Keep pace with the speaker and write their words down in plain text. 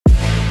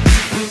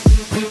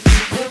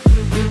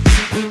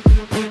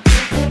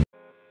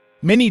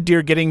Many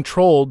deer getting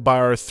trolled by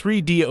our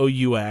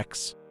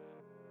 3DOUX.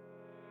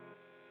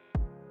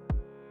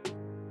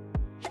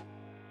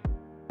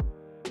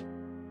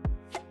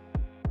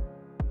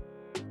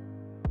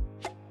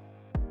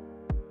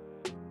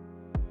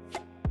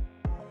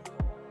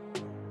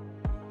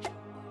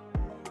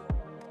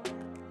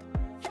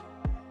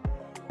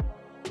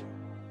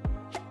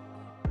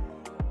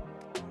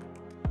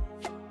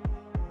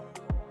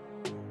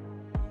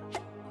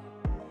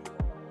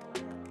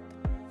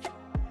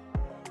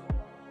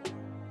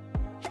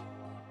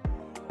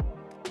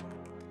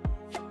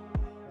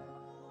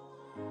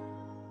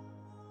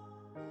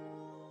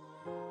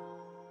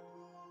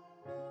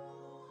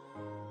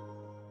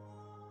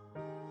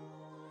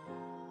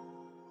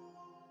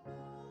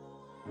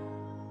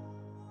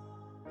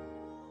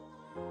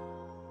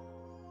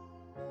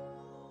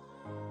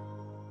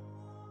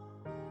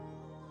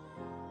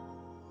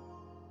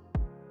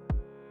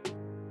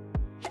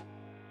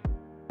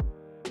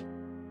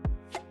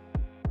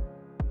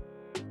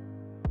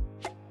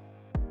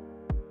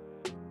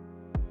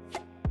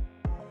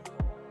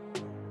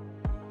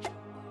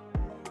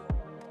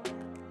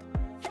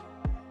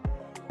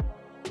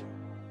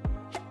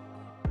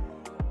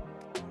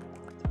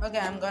 Okay,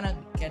 I'm gonna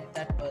get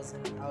that person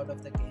out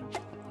of the game.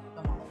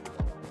 Come on.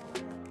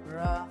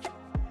 Bruh.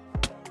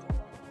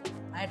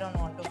 I don't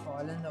want to fall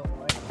in the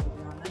void, to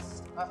be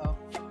honest. Uh-oh.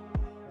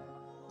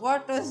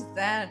 What was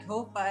that?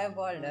 Who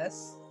fireballed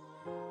us?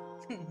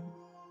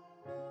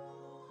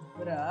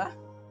 Bruh.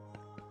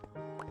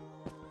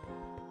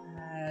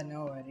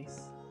 No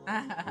worries.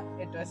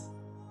 It was...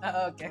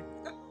 okay.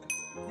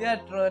 You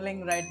are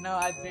trolling right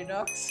now,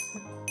 Attribution.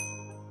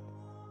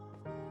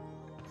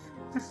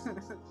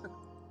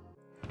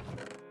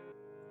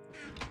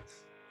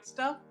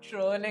 Stop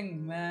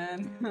trolling,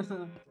 man.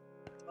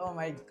 Oh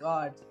my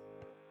god.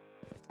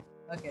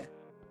 Okay.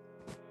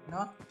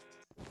 No?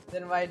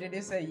 Then why did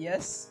you say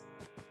yes?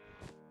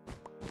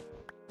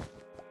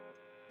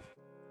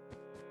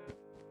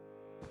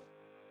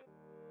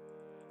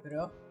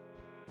 Bro?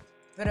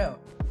 Bro,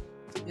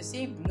 you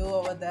see blue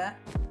over there?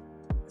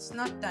 It's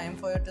not time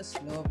for you to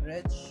slow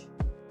bridge.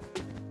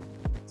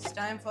 It's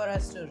time for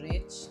us to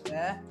reach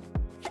there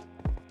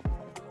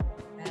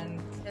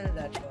and kill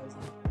that person.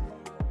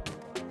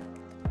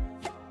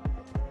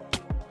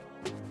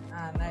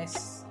 Ah,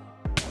 nice.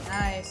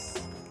 Nice.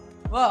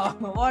 Whoa,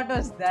 what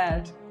was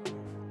that?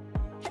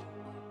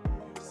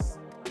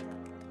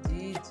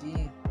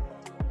 GG.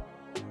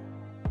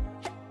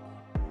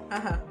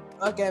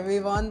 Okay, we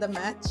won the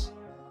match.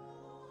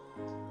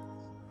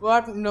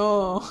 What?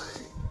 No.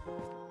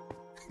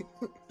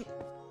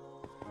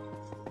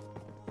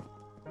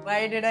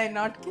 Why did I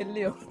not kill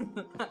you?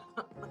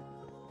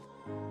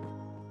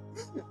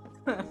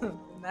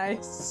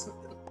 Nice.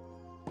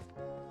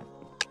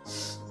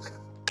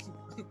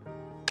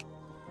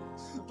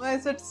 Why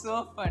is it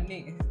so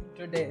funny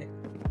today?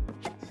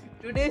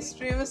 Today's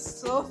stream is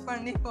so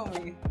funny for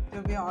me,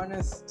 to be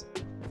honest.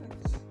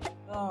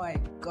 Oh my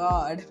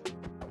god.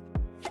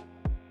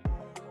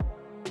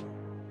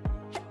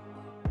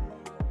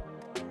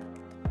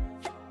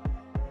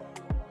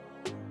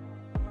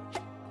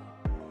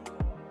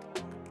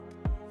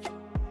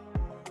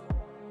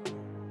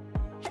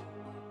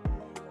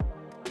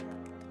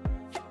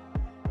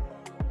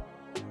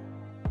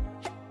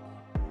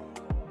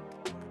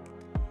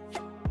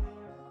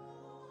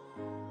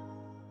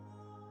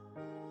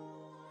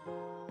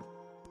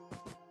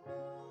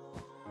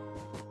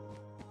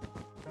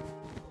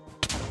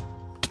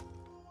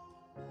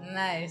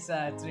 Nice,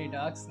 three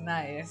dogs.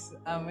 Nice,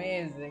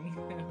 amazing.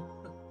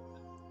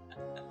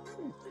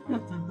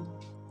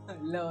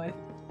 Lol.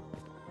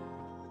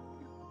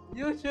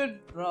 You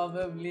should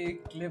probably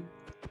clip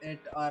it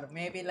or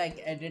maybe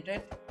like edit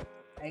it.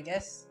 I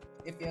guess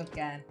if you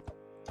can.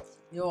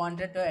 You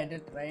wanted to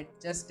edit, right?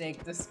 Just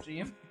take the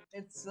stream.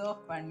 It's so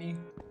funny.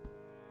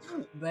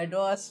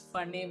 Bedwars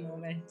funny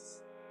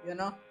moments. You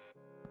know.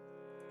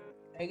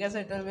 I guess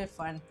it will be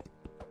fun.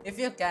 If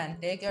you can,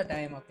 take your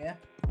time, okay?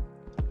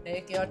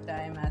 Take your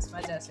time as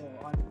much as you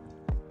want.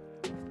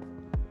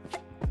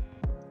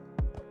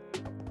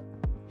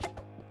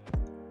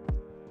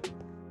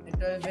 It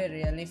will be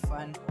really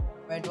fun.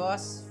 But it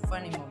was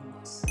funny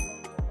moments.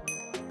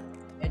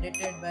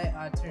 Edited by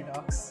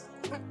Attribution.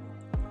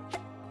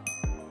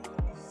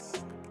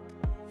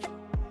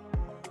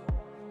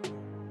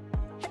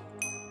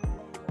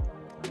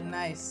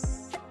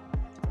 Nice.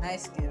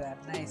 Nice, Kira.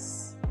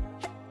 Nice.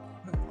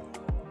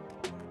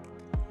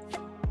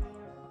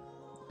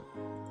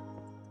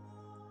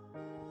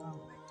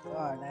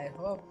 God, I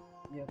hope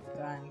you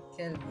can't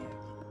kill me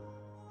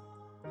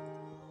again.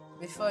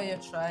 Before you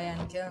try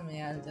and kill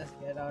me, I'll just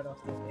get out of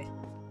the way.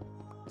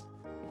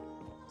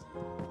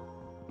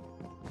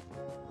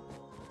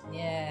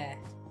 Yeah,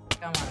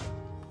 come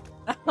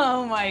on.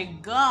 Oh my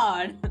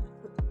god!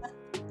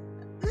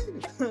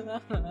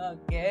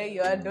 Okay,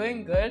 you are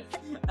doing good,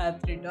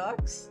 Attribution.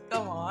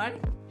 Come on.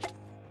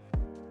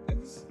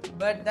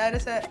 But there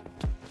is a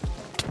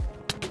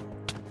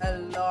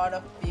lot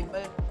of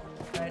people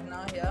right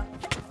now here.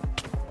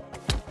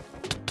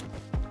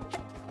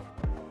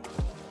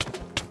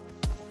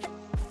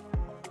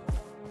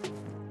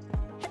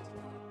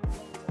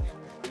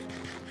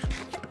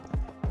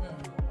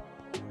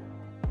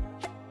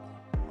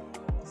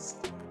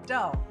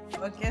 stop.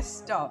 Okay,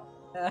 stop.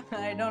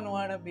 I don't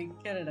want to be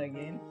killed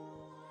again.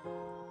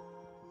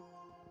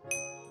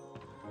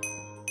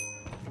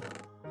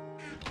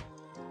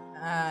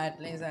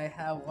 At least I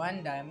have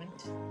one diamond.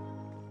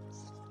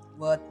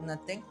 Worth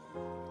nothing.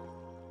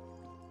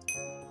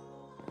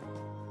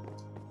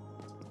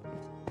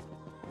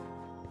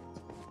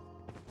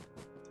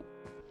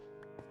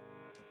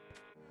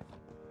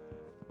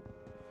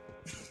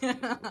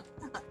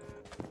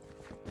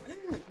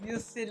 You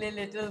silly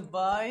little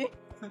boy.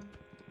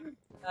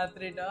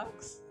 Three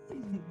dogs.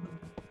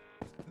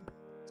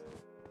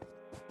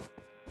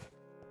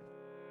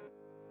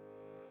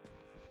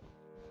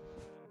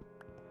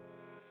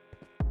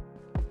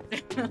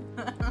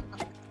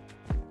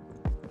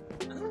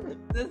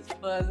 This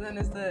person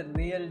is a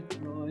real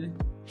troll.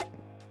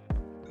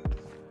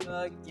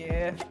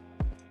 Okay.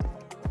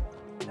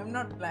 I'm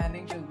not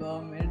planning to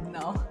go mid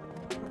now.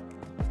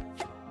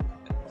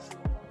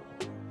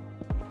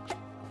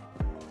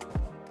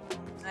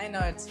 I know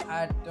it's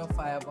hard to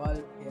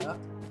fireball here.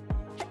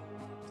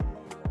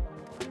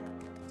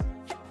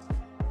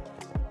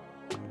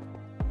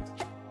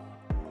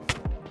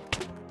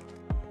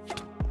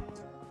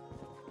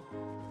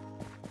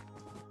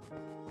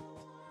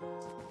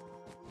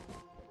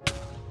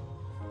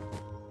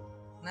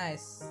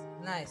 Nice,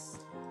 nice.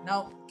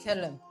 Now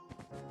kill him.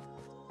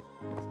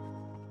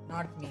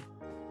 Not me.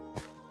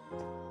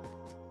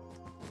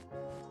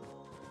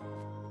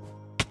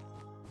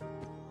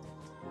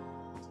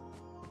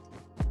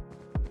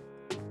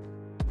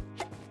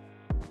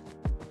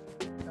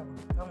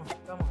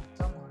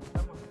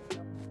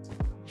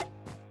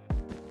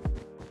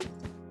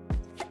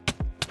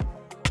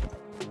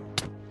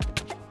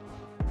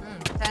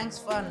 Thanks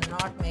for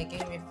not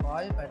making me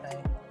fall, but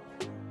I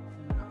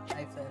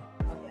fell.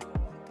 Okay.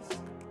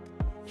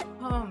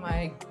 Oh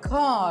my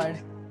god.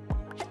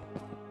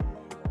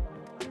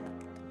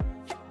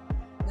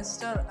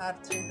 Mr.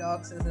 R3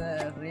 Dogs is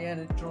a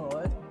real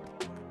troll.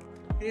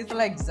 He's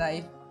like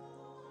Zype.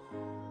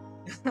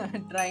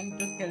 Trying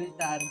to kill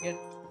target.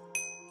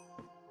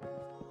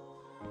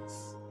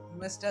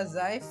 Mr.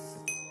 Zype,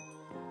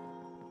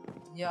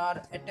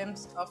 your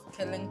attempts of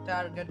killing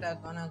target are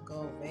gonna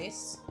go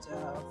waste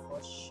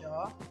for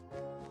sure.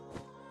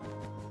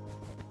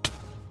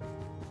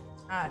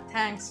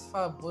 Thanks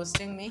for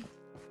boosting me.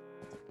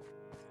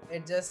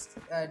 It just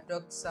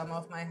took some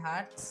of my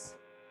hearts,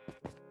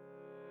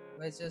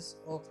 which is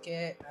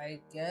okay, I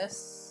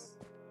guess.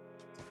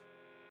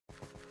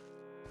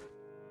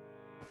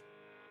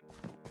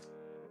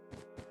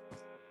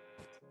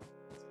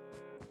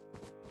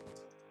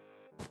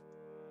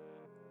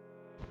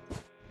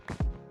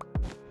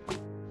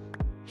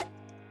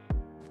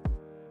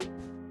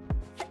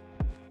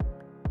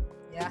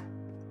 Yeah.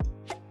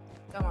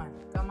 Come on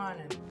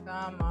in.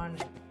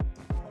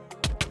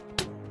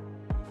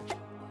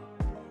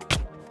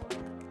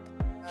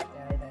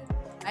 Okay, I died.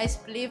 I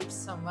spleefed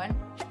someone.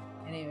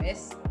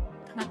 Anyways.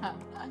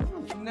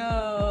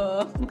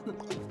 No.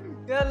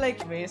 You're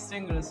like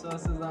wasting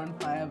resources on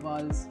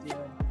fireballs,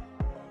 dude.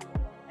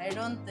 I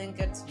don't think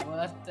it's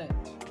worth it.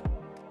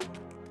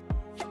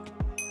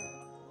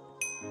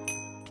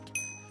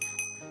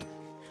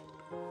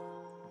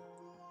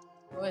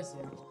 Who is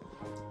here?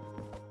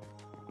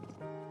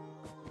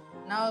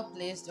 Now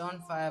please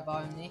don't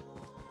fireball me.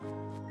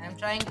 I'm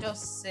trying to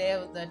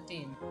save the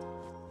team.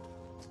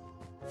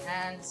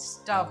 And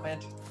stop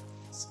it.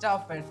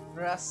 Stop it,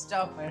 bruh,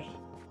 stop it.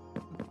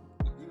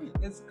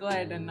 It's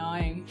quite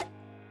annoying.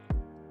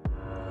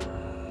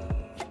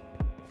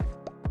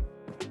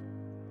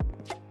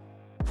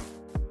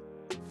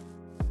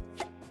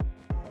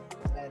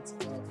 Let's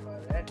go for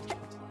it.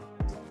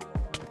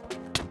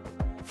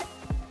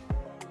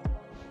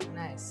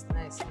 Nice.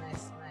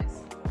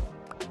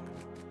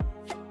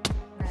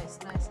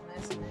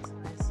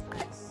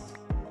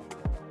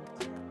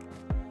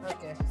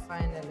 Okay,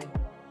 finally.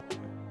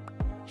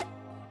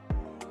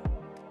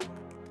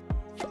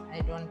 I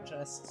don't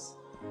trust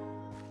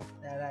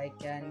that I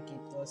can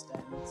keep those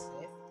diamonds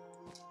safe.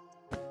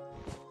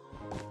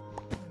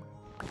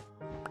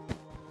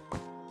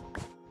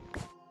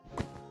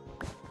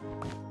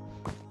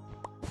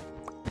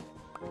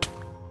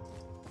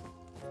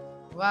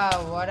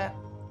 Wow,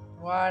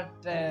 what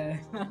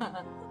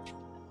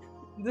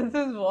this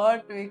is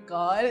what we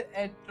call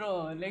a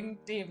trolling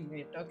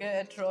teammate,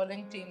 okay? A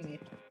trolling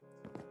teammate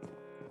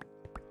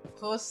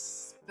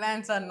whose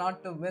plans are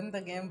not to win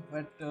the game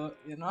but to,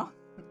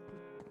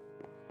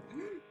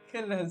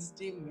 kill his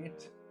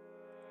teammate.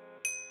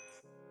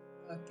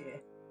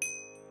 Okay.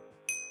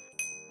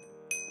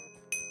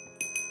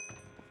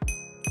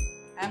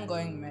 I'm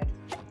going mid.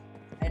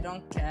 I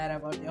don't care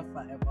about your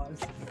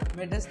fireballs.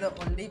 Mid is the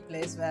only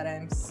place where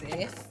I'm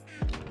safe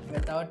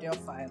without your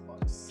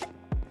fireballs.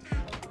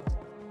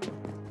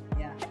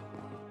 Yeah.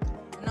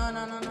 No.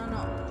 No,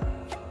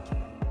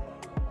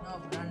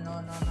 bro, no.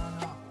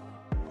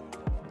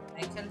 I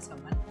killed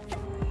someone.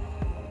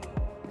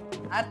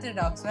 R3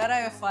 Dogs, where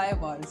are your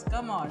fireballs?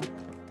 Come on.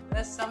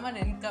 There's someone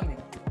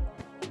incoming.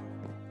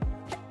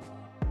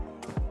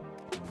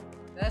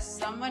 There's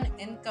someone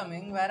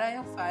incoming. Where are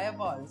your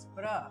fireballs,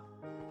 bruh?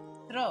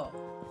 Throw.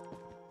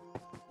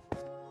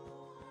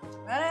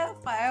 Where are your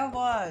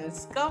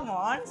fireballs? Come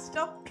on,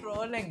 stop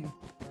trolling.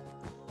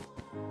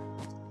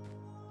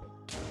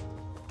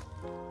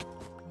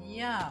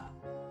 Yeah,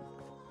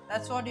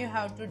 that's what you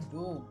have to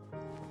do.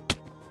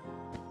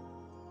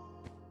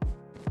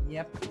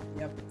 Yep,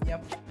 yep,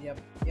 yep, yep,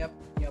 yep,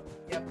 yep,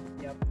 yep,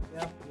 yep,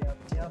 yep, yep,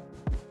 yep.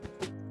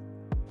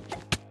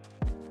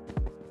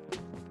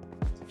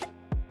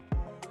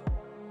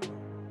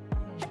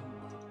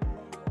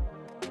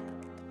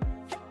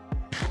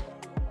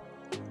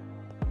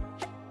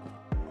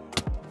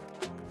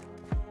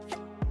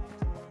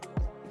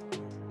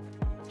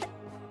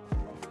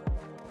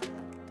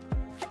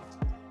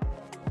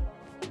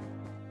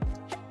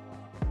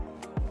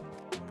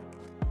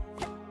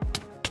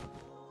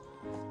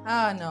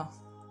 Ah no.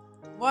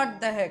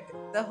 What the heck?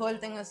 The whole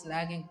thing is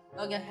lagging.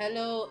 Okay,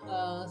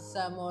 hello,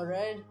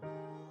 Samored.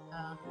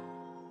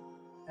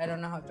 I don't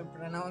know how to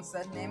pronounce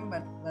that name,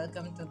 but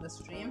welcome to the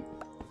stream.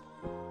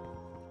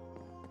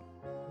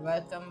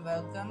 Welcome,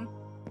 welcome.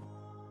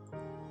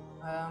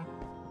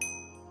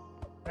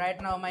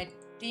 Right now my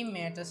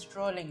teammate is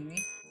trolling me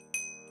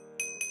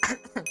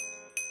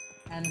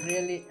and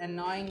really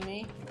annoying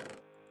me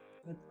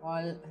with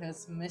all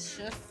his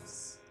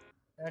mischiefs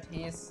that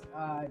he is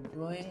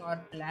doing or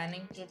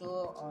planning to do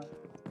or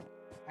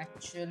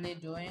actually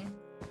doing,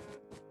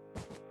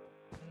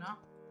 you know.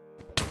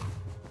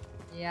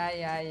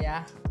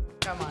 Yeah,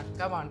 come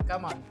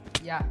on,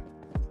 yeah,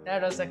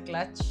 that was a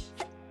clutch.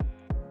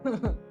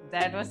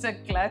 That was a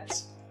clutch.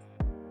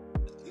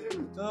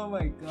 Oh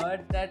my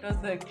god, that was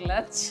a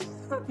clutch.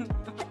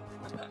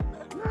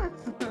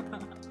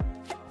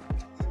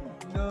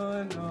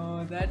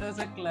 No, that was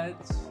a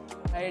clutch.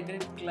 I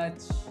did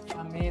clutch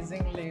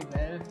amazingly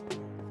well.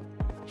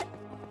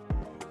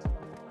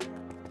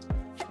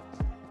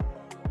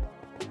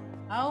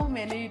 How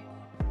many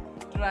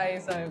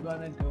tries are you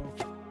gonna do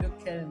to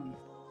kill me?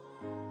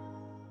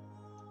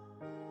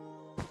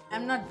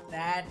 I'm not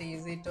that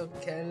easy to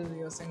kill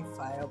using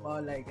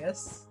fireball, I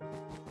guess.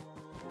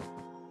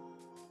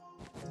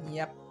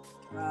 Yep.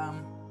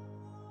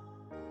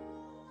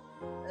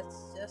 Let's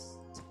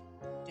just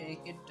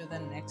take it to the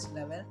next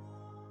level.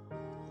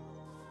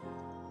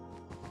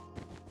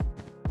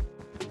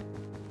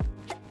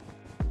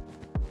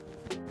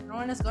 No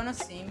one is gonna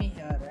see me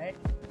here, right?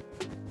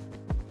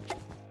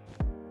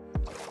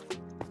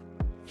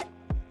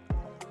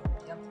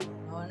 Yep,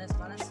 no one is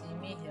gonna see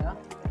me here.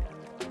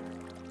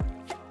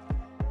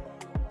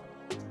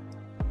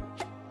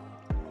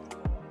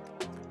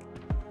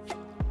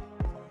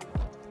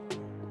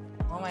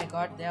 Oh my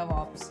god, they have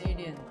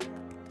obsidian.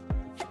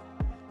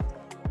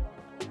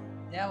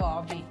 They have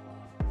obby.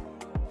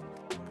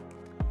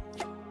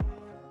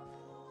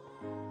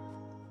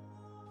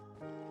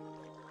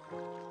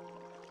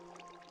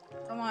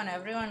 Come on,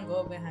 everyone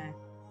go behind.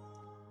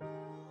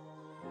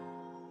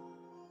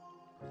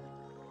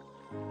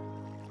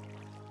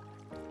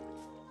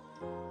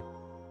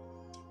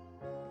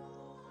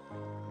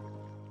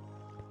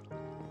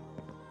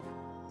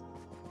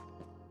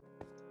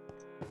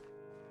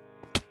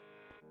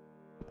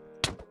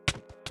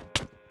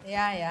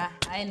 Yeah,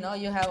 I know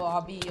you have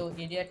obby, you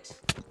idiot.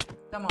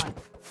 Come on.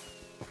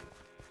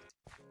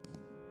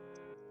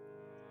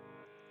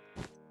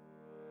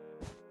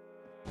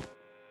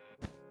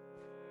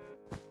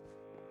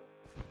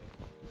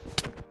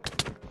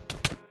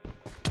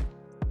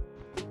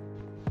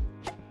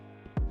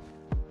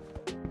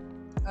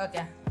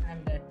 Okay,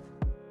 I'm dead.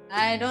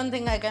 I don't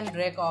think I can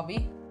break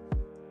obby.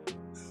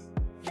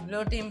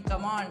 Blue team,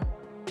 come on.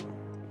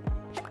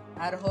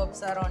 Our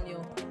hopes are on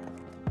you.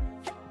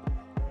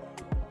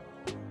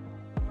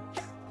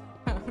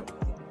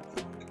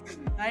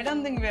 I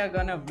don't think we are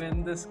gonna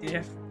win this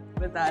game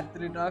with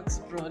Orthodox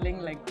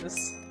trolling like this.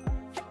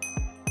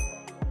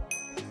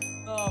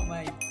 Oh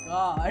my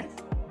god.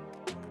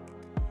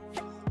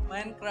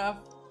 Minecraft,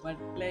 but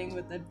playing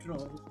with a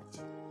troll.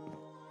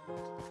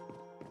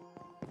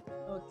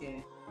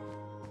 Okay.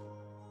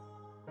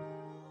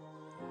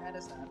 That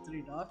is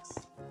Orthodox.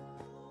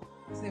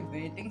 Is he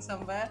waiting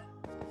somewhere?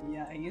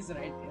 Yeah, he's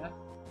right here.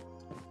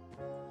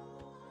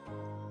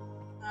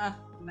 Ah,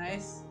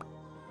 nice.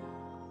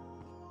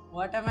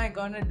 What am I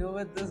gonna do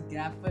with this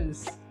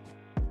gapples?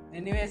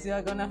 Anyways, you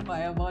are gonna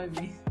fireball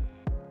me.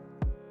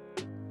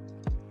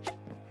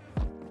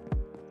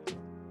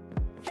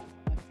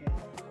 Okay.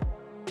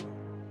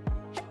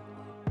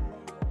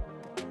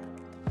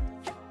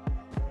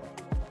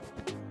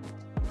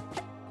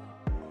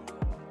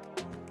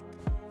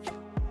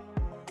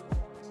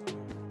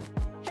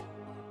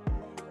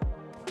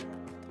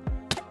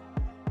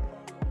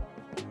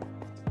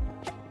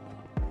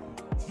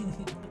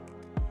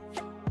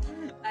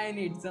 I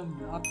need some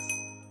blocks.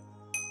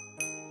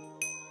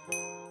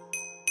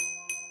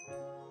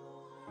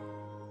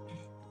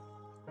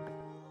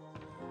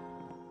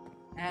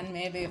 And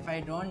maybe if I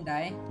don't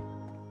die,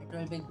 it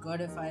will be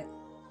good if I...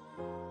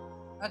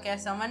 Okay,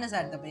 someone is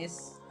at the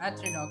base.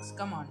 Attribution,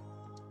 come on.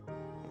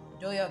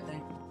 Do your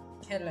thing.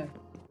 Kill him.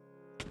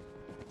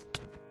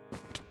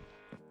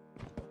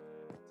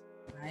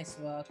 Nice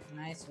work,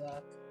 nice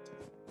work.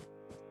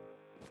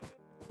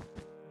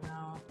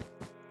 Now,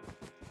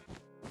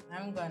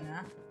 I'm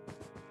gonna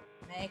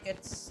make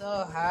it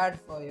so hard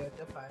for you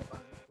to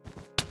fireball.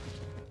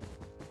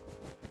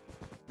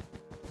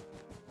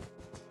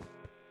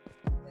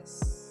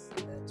 Yes,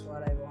 that's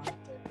what I wanted.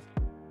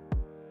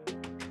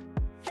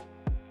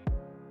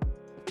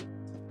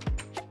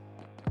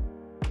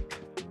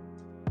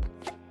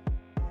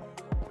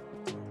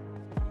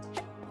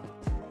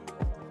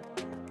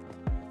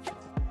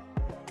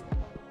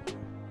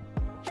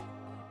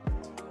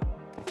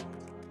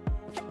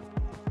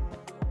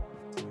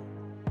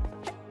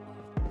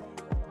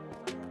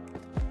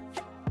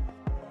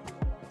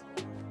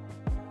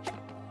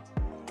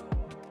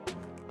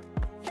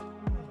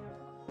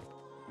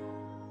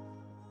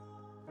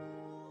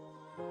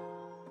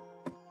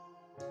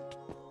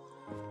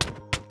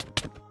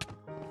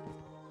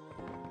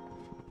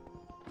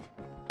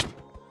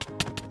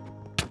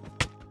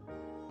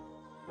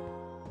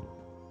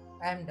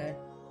 I'm dead.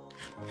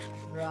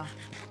 Bruh.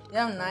 You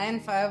have 9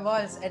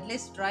 fireballs. At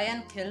least try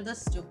and kill the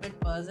stupid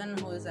person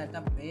who is at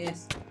a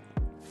base.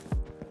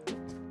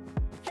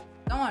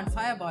 Come on,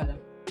 fireball him.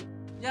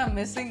 You're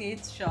missing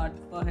each shot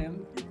for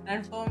him.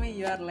 And for me,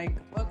 you are like,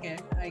 okay,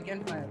 I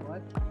can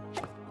fireball.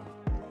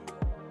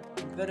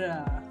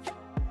 Bruh.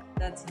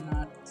 That's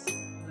not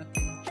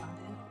looking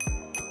fine.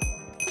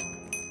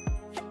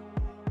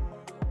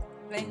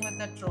 Playing with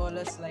the troll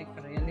is like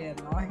really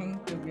annoying,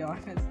 to be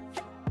honest.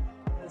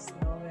 There's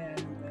no way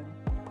I will.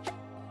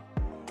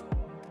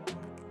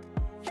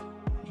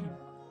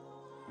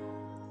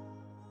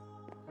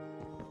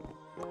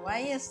 Why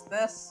is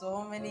there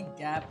so many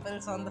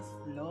gapples on the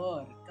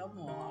floor? Come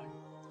on.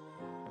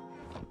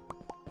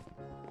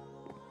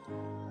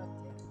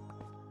 Okay.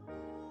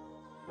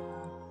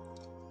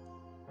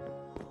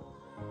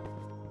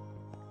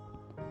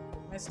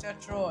 Mr.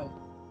 Troll.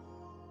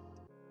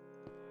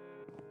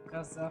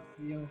 Because of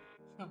you.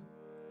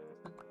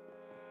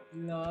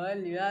 Lol,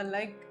 you are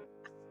like...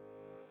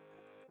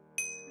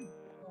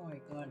 Oh my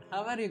god,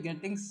 how are you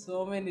getting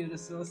so many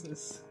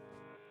resources?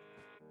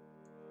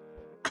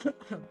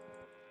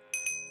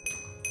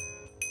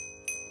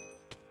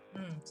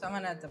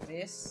 Someone at the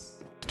base.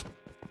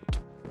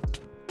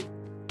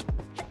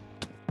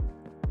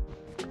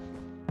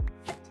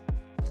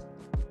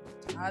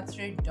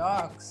 R3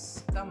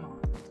 dogs, come on.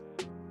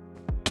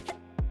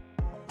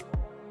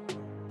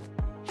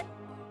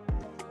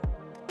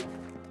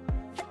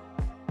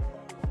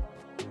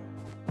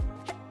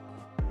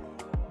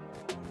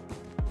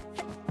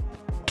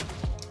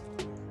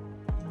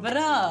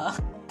 Bruh,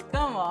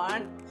 come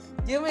on.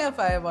 Give me a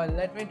fireball.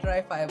 Let me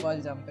try fireball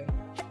jumping.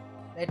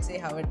 Let's see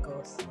how it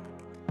goes.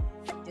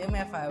 Give me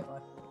a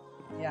fireball.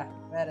 Yeah,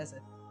 where is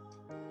it?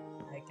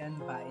 I can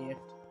buy it.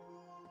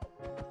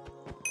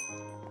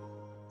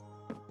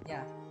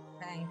 Yeah,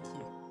 thank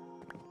you.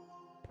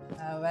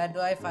 Where do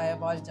I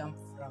fireball jump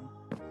from?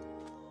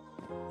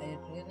 I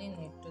really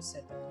need to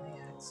set up my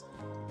axe.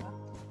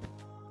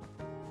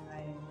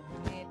 I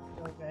need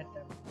to get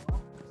a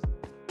block.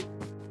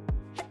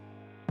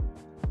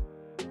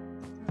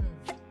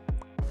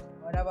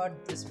 What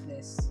about this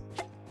place?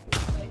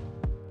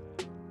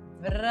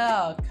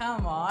 Bro,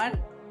 come on.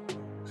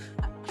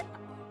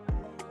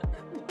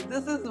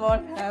 This is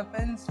what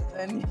happens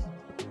when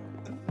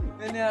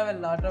you have a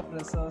lot of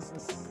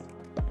resources.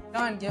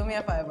 Come on, give me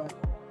a fireball.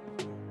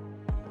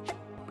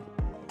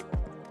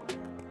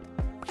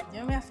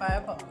 Give me a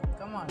fireball.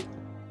 Come on.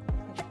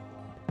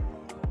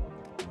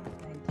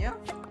 Thank you.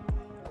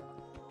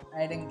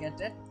 I didn't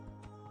get it.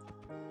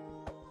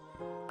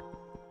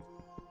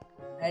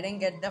 I didn't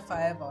get the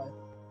fireball.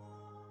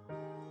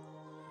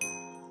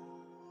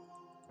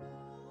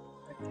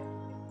 Okay.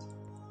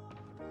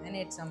 I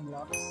need some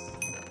blocks.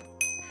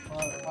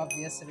 For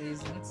obvious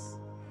reasons.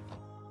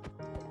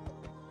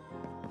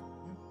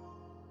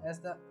 Where's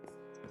the...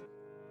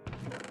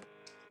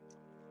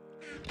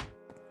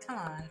 Come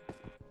on.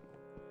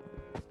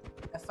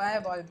 A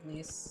fireball,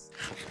 please.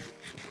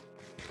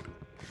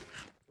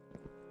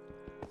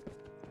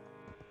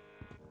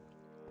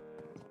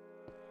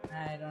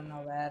 I don't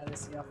know where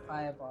is your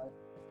fireball.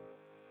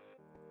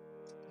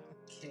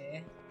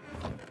 Okay.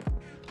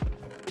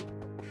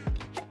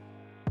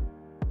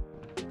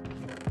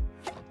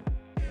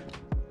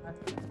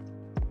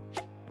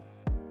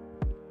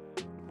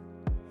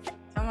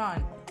 Come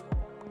on.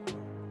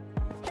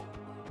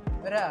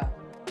 Bruh.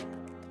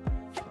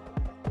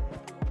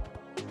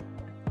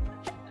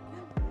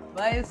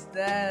 Why is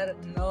there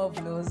no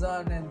blue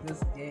zone in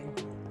this game?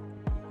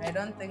 I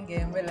don't think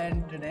game will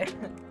end today.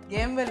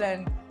 Game will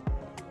end.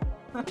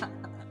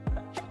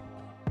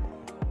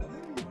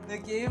 The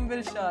game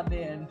will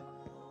surely end.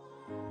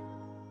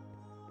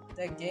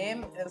 The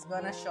game is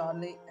gonna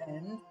surely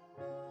end.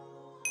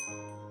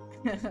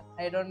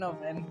 I don't know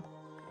when.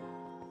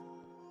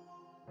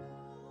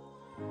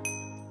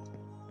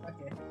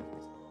 Okay.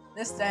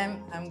 This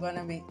time I'm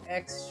gonna be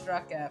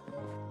extra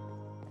careful.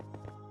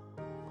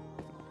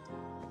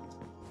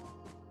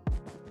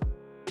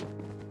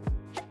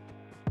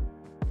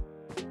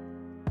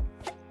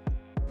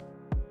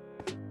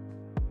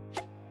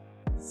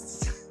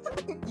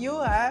 You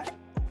are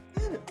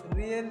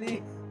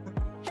really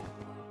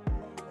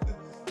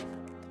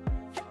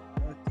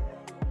okay.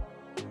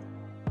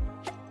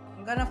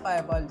 I'm gonna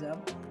fireball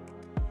jump,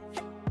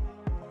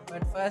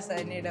 but first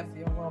I need a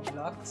few more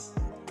blocks.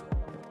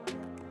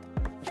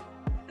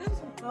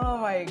 Oh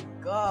my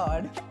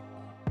god.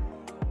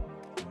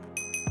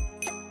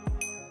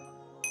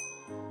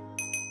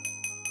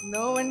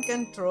 No one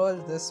can troll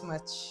this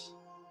much.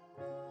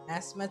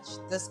 As much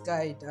this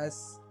guy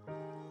does.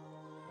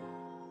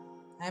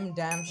 I'm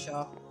damn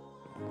sure.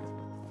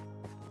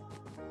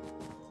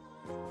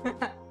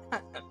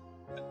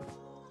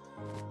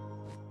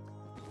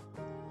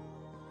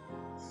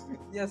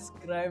 Yes,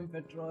 crime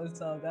patrol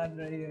सावधान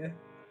रहिए,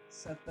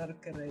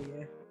 सतर्क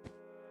रहिए.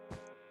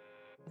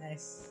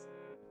 Nice.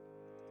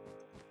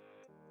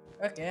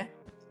 Okay.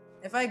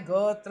 If I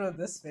go through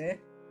this way,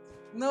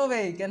 no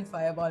way you can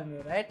fireball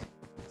me, right?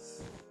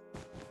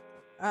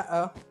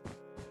 Uh-oh.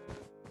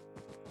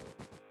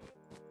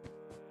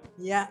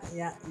 Yeah.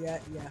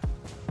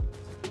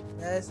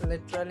 There's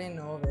literally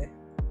no way.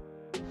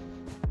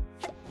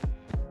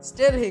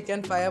 Still, he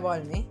can fireball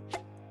me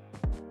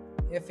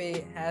if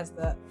he has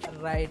the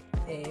right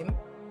aim.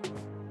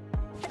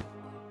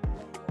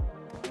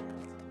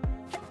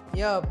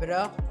 Yo,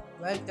 bro,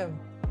 welcome.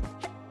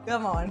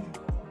 Come on.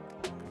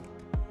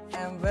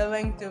 I'm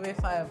willing to be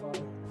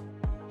fireballed.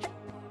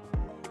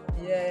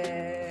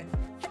 Yeah.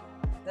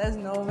 There's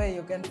no way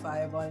you can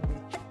fireball me.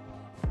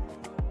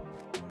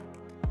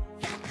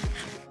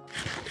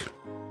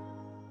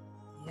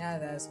 Yeah,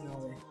 there's no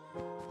way.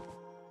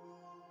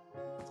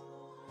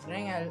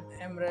 Bring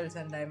emeralds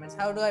and diamonds.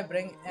 How do I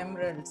bring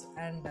emeralds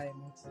and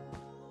diamonds?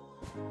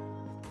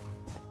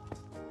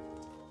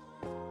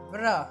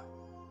 Bruh,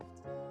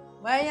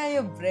 why are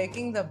you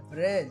breaking the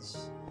bridge?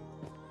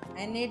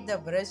 I need the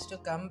bridge to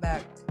come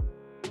back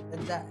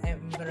with the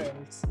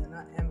emeralds, you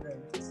know,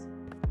 emeralds.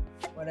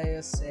 What are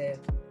you saying?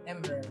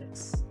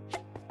 Emeralds.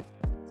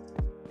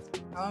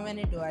 How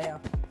many do I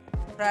have?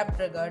 Trap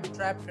triggered.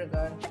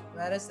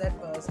 Where is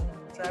that person?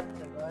 Trap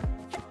triggered.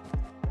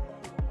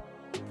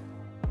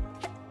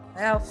 I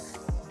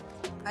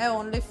have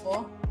only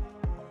 4.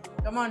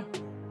 Come on,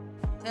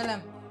 kill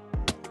him.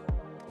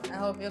 I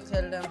hope you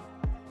killed him.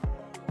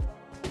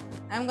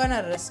 I'm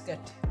gonna risk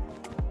it.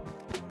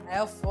 I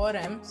have 4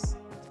 M's.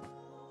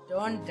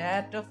 Don't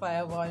dare to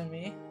fireball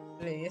me,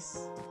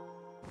 please.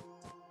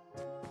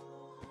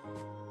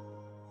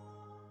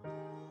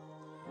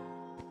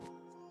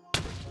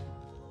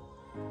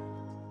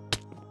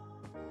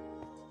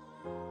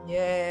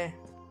 Yeah.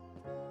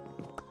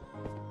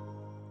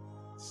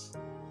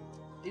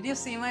 Did you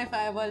see my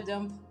fireball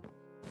jump?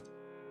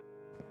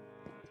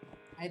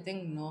 I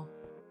think no.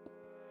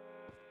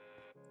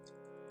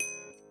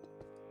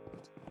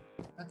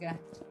 Okay,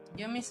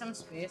 give me some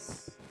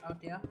space out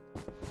here.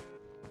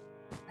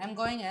 I'm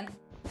going in.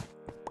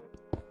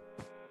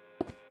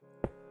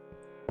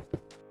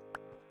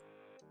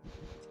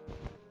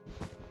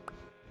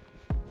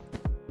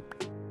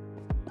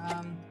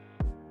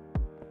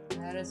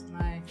 Where is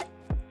my...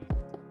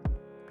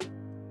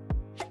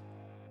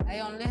 I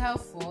only have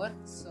 4,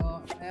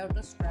 so I have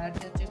to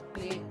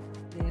strategically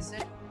place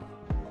it.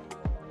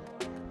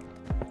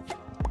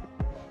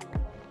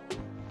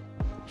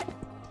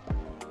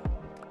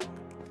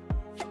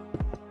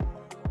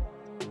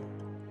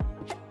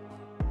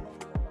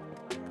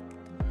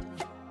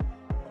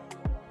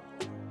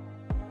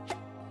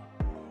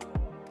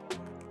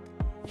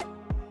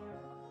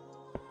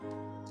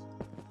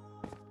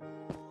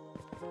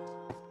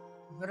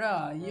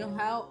 Bruh, you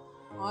have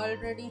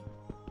already...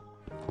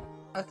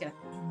 Okay.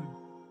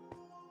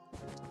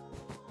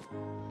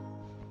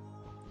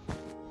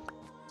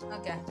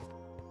 Okay.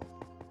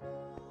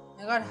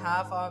 I got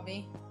half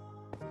RB.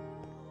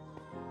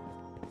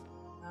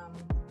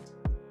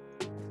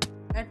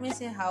 Let me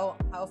see how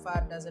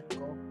far does it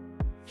go.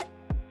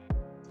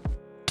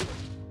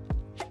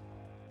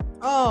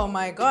 Oh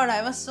my god,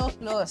 I was so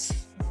close.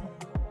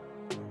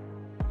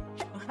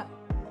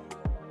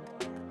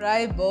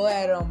 Try bow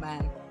arrow,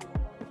 man.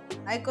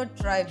 I could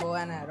try bow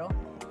and arrow,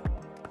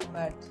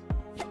 but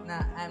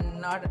nah, I'm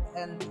not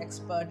an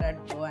expert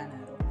at bow and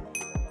arrow.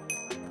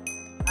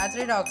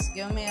 R3 dogs,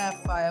 give me a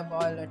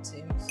fireball, it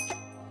seems.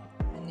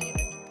 I need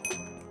it.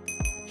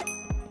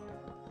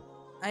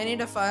 I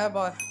need a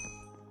fireball.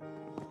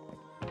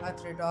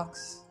 R3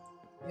 dogs,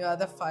 you are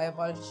the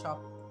fireball shop.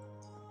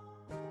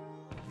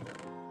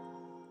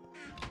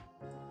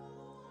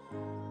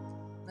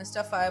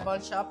 Mr. Fireball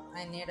Shop,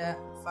 I need a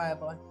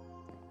fireball.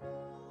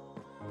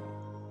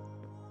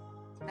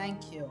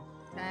 Thank you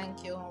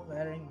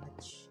very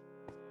much.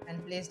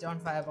 And please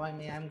don't fireball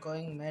me, I'm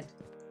going mid.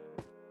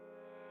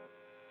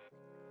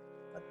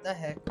 What the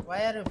heck?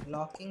 Why are you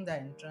blocking the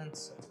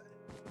entrance so bad?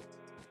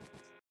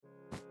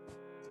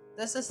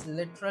 This is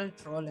literal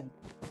trolling.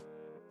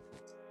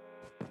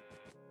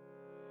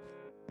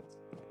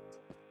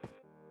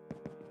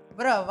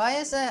 Bruh, why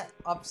is a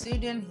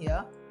obsidian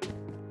here?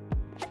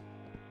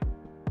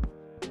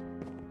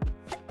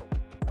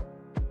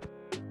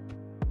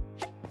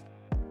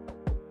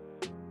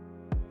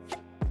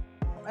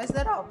 Why Why is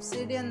there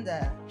obsidian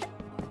there?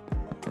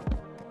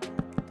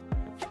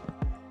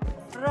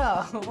 Bro,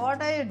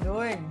 what are you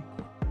doing?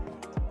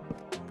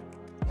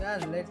 You are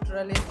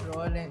literally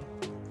trolling.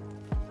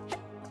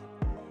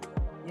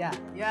 Yeah,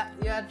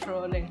 you are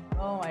trolling.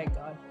 Oh my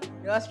god.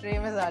 Your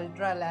stream is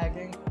ultra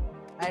lagging.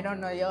 I don't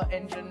know, your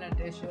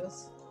internet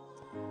issues.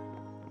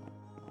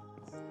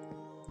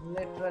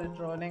 Literal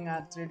trolling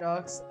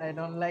Attribution. I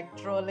don't like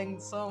trolling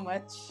so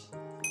much.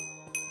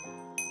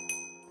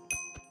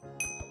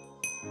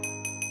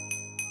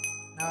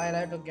 Now I'll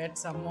have to get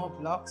some more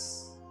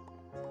blocks.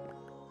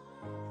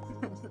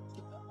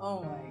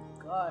 Oh my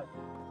god.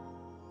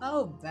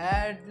 How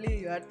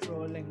badly you are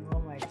trolling. Oh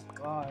my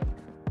god.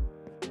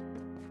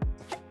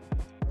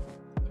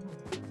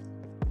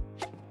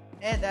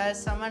 Hey, there's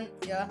someone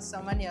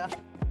here.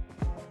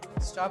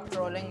 Stop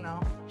trolling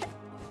now.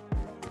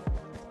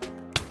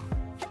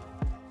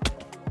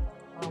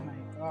 Oh my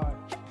god.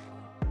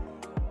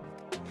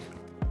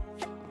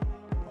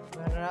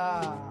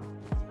 Bruh.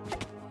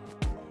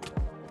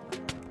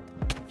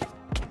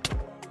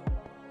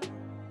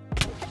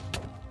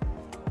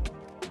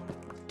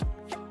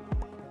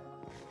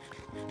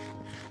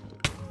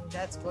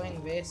 That's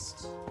going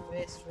waste.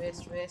 Waste.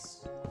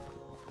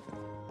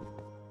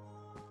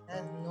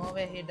 There's no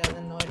way he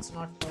doesn't know it's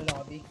not full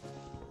lobby.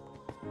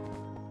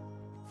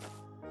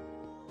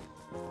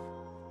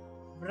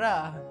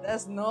 Bruh,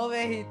 there's no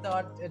way he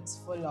thought it's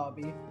full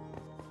lobby.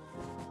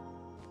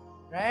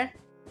 Right?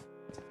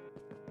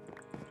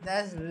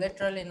 There's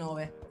literally no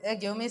way. Hey,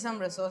 give me some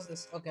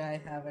resources. Okay,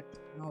 I have it.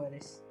 No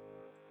worries.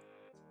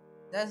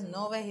 There's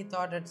no way he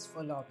thought it's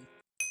full lobby.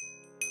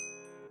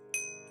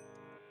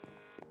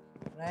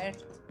 Right?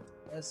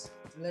 There's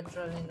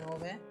literally no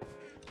way.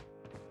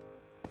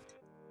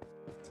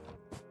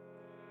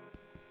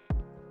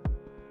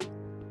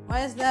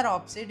 Why is there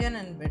obsidian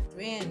in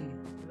between?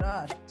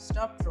 Bruh,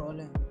 stop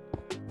trolling.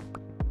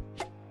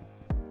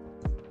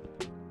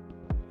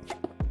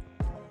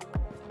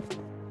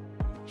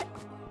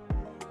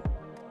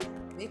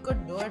 We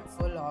could do it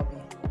full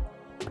lobby.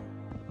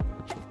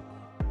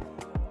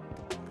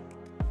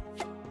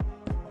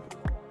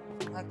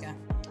 Okay,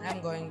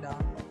 I'm going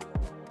down.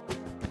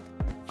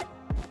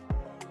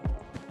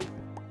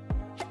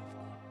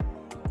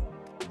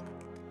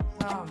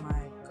 Oh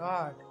my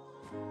god.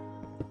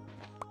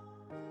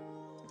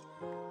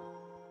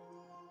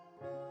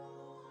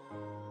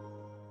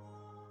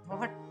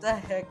 What the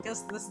heck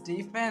is this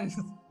defense?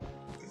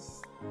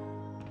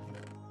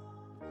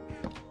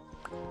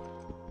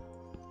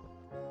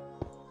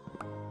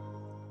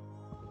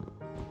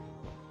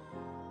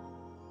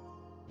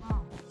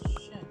 Oh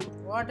shit.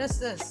 What is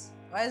this?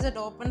 Why is it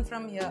open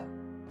from here?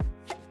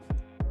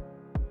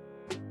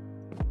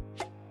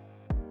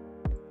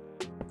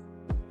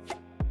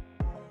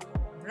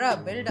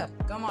 Bruh, build up.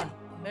 Come on,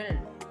 build.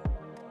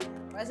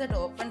 Why is it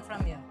open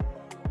from here?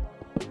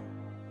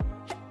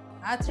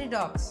 R3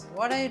 dogs,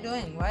 what are you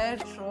doing? Why are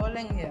you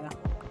trolling here?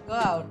 Go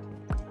out.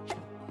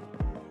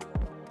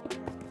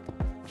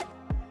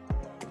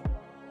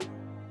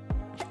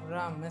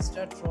 Bruh,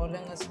 Mr.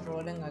 Trolling is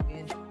trolling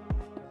again.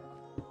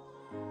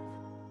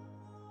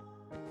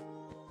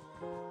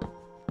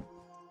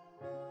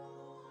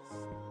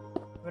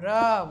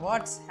 Bruh,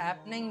 what's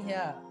happening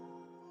here?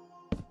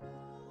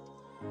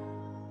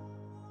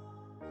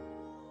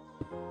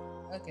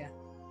 Okay.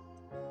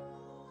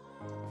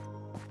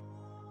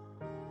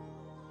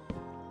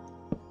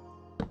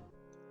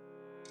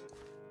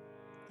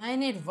 I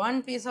need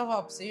one piece of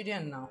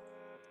obsidian now.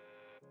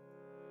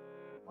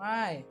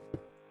 Why?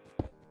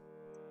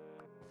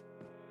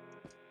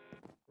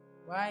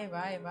 Why?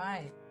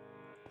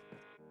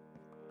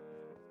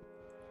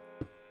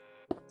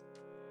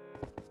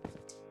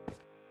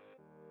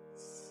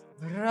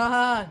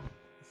 Bruh.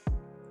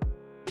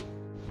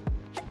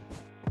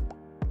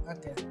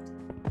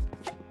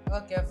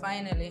 Okay,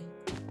 finally.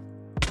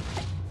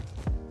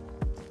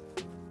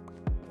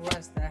 Who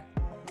was that?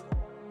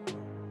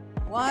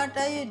 What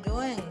are you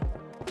doing?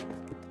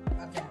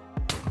 Okay.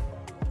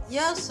 You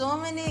have so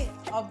many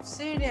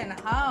obsidian.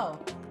 How?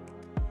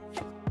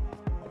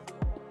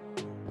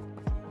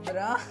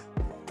 Bruh.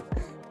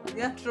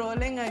 You're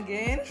trolling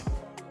again?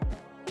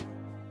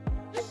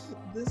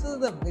 This is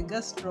the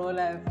biggest troll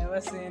I've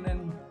ever seen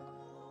in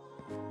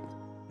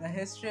the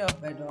history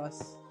of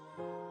Bedwars.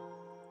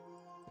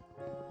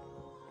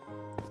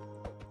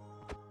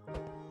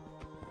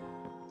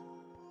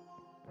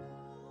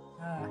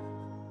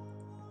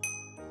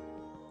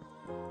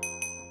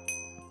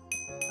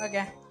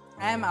 Okay,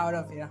 I am out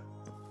of here.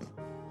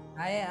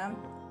 I am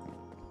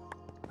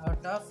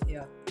out of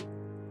here.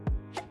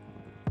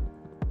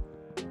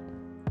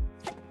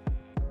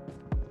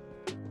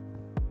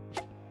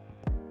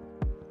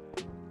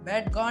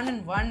 Bed gone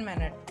in 1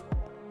 minute.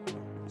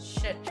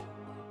 Shit.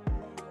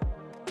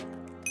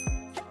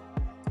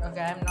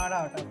 Okay, I'm not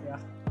out of here.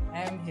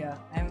 I am here.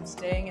 I'm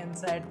staying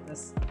inside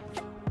this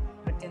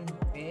freaking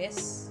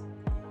base,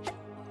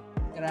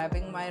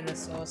 grabbing my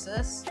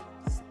resources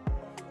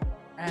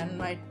and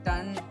my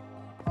ton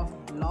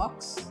of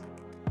blocks.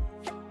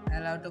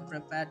 I'll have to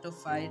prepare to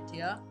fight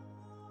here.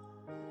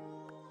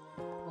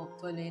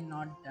 hopefully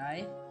not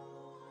die.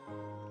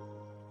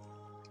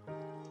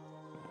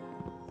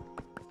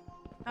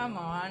 Come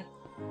on.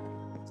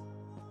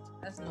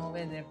 There's no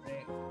way they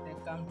break. They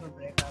come to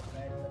break our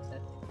bed with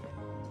that TNT.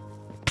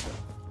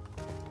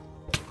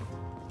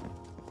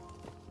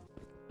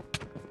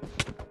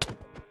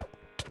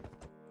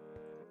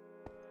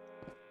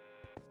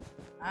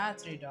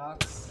 3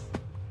 dogs.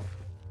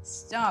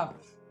 Stop.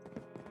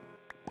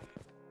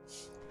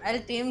 I'll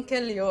team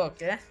kill you,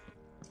 okay?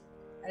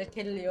 I'll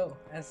kill you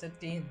as a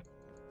team.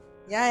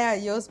 Yeah,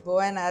 use bow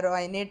and arrow.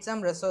 I need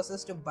some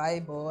resources to buy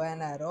bow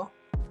and arrow.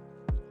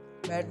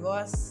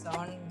 Bedwars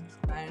sounds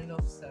kind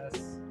of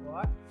sus.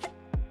 What?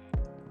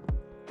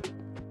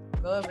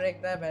 Go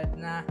break the bed.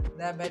 Nah,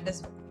 the bed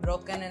is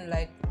broken in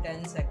like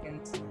 10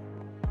 seconds.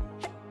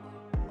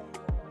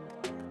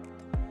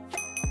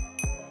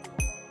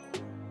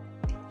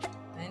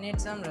 I need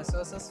some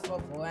resources for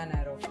bow and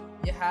arrow.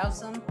 You have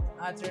some?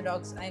 3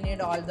 dogs. I need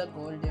all the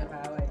gold you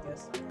have, I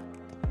guess.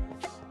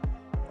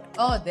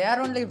 Oh, they are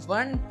only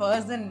one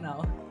person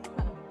now.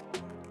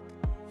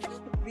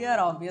 We are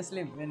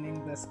obviously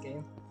winning this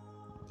game.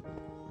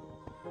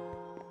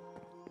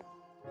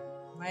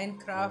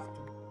 Minecraft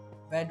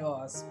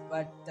Bedwars,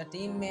 but the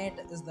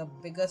teammate is the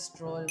biggest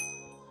troll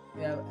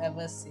we have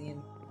ever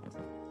seen.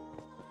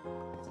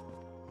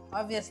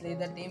 Obviously,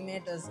 the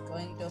teammate is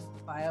going to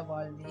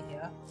fireball me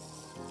here.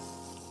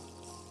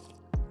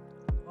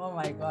 Oh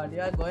my god,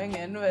 you are going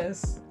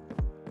invis.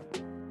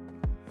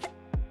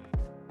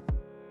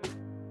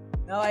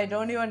 Now I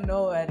don't even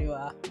know where you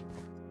are.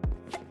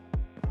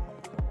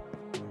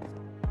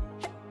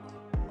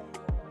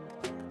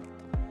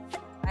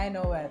 I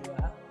know where you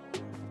are.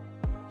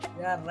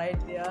 You are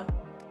right here.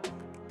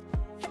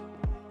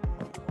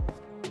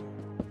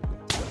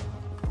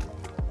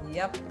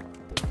 Yep.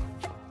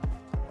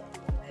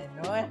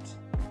 I know it.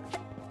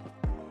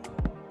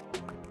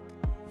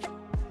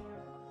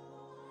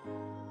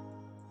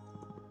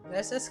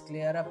 Let's just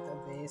clear up the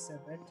base a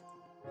bit.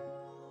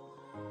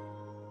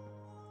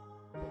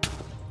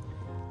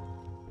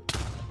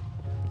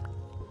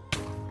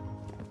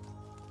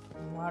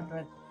 Not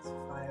with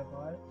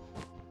fireball.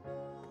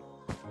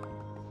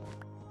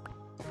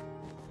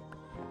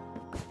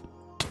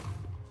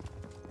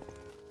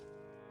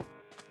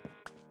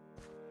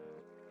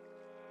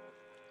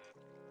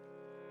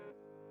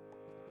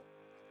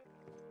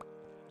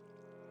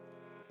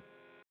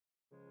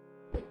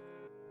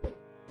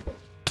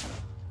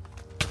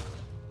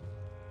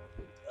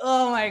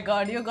 Oh my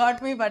god, you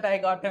got me, but I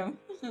got him.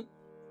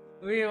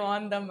 We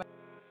won the match.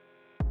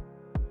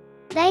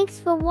 Thanks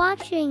for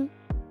watching.